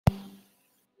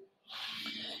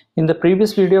In the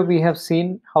previous video, we have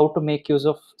seen how to make use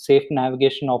of safe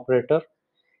navigation operator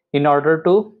in order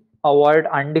to avoid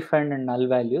undefined and null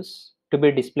values to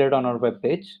be displayed on our web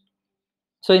page.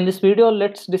 So in this video,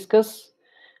 let's discuss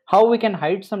how we can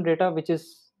hide some data which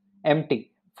is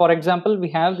empty. For example, we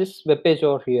have this web page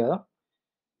over here.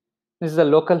 This is a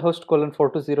localhost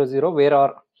 :4200 where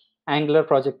our Angular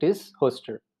project is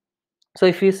hosted. So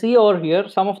if you see over here,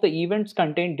 some of the events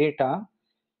contain data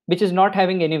which is not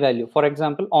having any value. For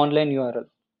example, online URL.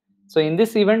 So in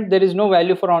this event, there is no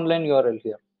value for online URL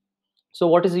here. So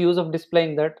what is the use of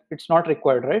displaying that? It's not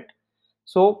required, right?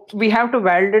 So we have to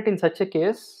validate in such a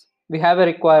case. We have a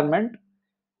requirement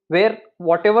where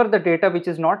whatever the data which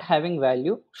is not having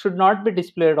value should not be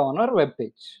displayed on our web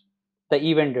page, the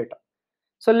event data.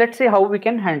 So let's see how we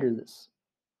can handle this.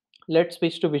 Let's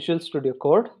switch to Visual Studio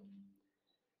Code.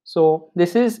 So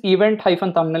this is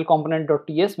event-thumbnail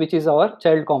component.ts, which is our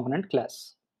child component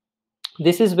class.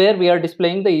 This is where we are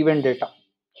displaying the event data,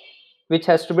 which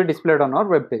has to be displayed on our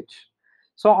web page.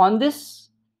 So on this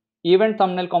event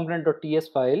thumbnail component.ts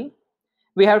file,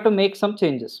 we have to make some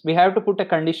changes. We have to put a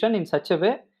condition in such a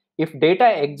way, if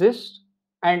data exists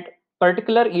and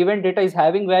particular event data is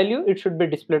having value, it should be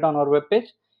displayed on our web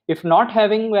page. If not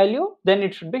having value, then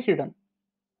it should be hidden.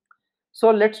 So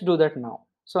let's do that now.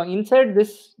 So inside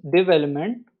this div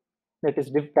element, that is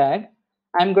div tag,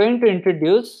 I'm going to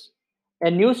introduce a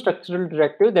new structural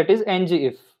directive, that is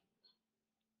ngIf.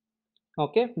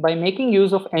 Okay, by making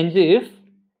use of ngIf,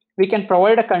 we can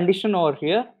provide a condition over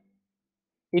here,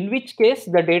 in which case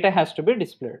the data has to be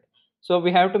displayed. So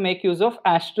we have to make use of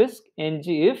asterisk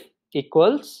ngIf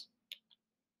equals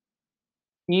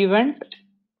event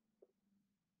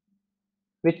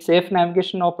with safe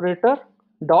navigation operator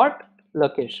dot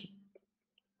location.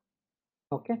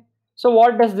 Okay, so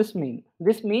what does this mean?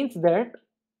 This means that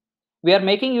we are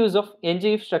making use of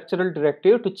ngIf structural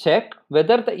directive to check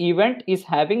whether the event is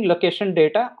having location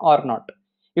data or not.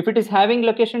 If it is having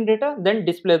location data, then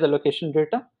display the location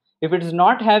data. If it is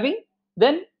not having,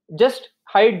 then just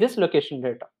hide this location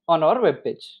data on our web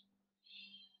page.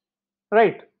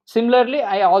 Right. Similarly,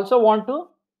 I also want to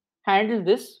handle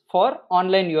this for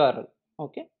online URL.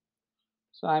 Okay.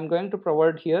 So I'm going to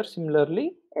provide here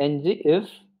similarly ngIf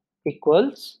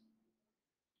equals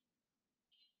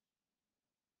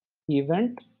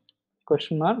event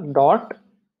dot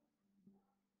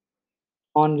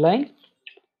online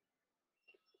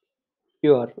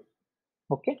URL.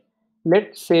 Okay,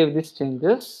 let's save these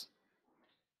changes.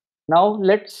 Now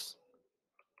let's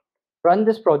run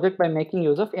this project by making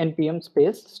use of npm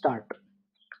space start.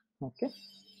 Okay,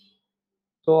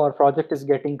 so our project is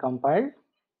getting compiled.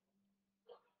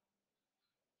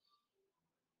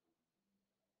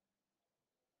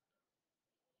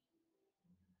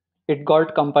 It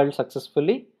got compiled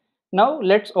successfully. Now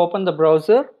let's open the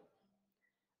browser.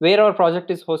 Where our project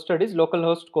is hosted is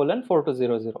localhost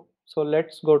 :4200. So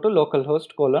let's go to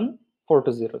localhost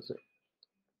 :4200.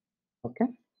 Okay.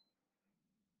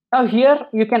 Now here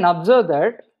you can observe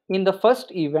that in the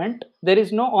first event, there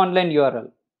is no online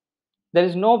URL. There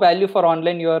is no value for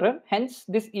online URL. Hence,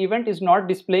 this event is not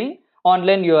displaying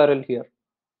online URL here.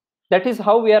 That is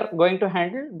how we are going to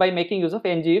handle by making use of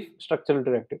ngIf structural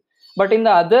directive. But in the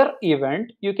other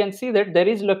event, you can see that there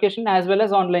is location as well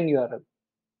as online URL,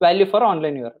 value for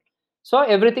online URL. So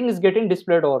everything is getting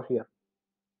displayed over here.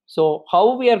 So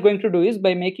how we are going to do is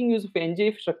by making use of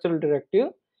ngIf structural directive,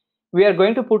 we are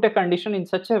going to put a condition in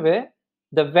such a way,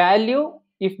 the value,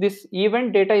 if this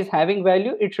event data is having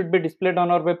value, it should be displayed on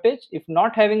our web page. If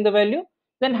not having the value,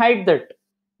 then hide that.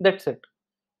 That's it,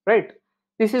 right?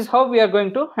 This is how we are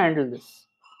going to handle this.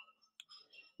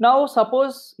 Now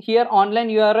suppose here online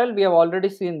URL, we have already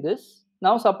seen this.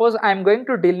 Now suppose I'm going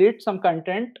to delete some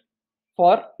content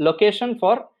for location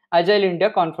for Agile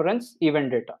India conference event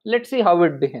data. Let's see how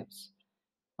it behaves.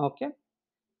 Okay,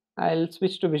 I'll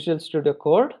switch to Visual Studio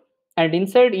Code, and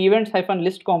inside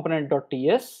events-list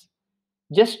component.ts,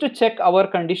 just to check our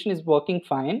condition is working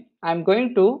fine, I'm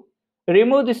going to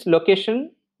remove this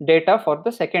location data for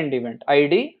the second event,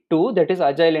 ID 2, that is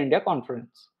Agile India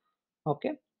conference.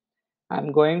 Okay,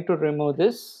 I'm going to remove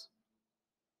this,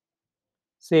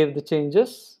 save the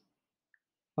changes.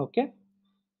 Okay,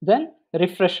 then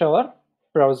refresh our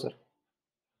browser.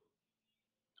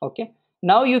 Okay,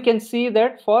 now you can see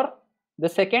that for the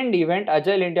second event,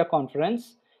 Agile India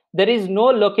conference, there is no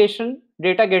location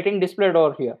data getting displayed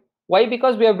over here. Why?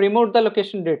 Because we have removed the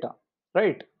location data,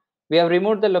 right? We have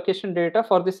removed the location data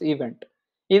for this event.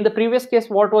 In the previous case,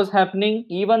 what was happening,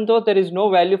 even though there is no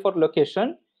value for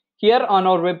location, here on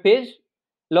our web page,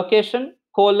 location :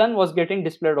 was getting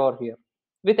displayed over here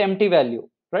with empty value,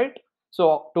 right?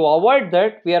 So to avoid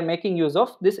that, we are making use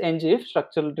of this ngIf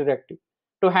structural directive.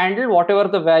 To handle whatever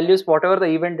the values, whatever the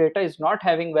event data is not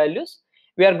having values,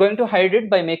 we are going to hide it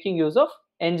by making use of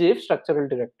ngIf structural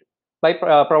directive by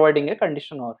providing a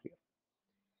condition OR here.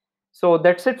 So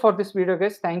that's it for this video,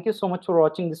 guys. Thank you so much for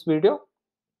watching this video.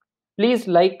 Please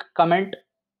like, comment,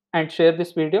 and share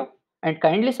this video, and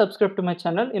kindly subscribe to my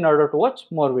channel in order to watch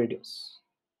more videos.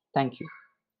 Thank you.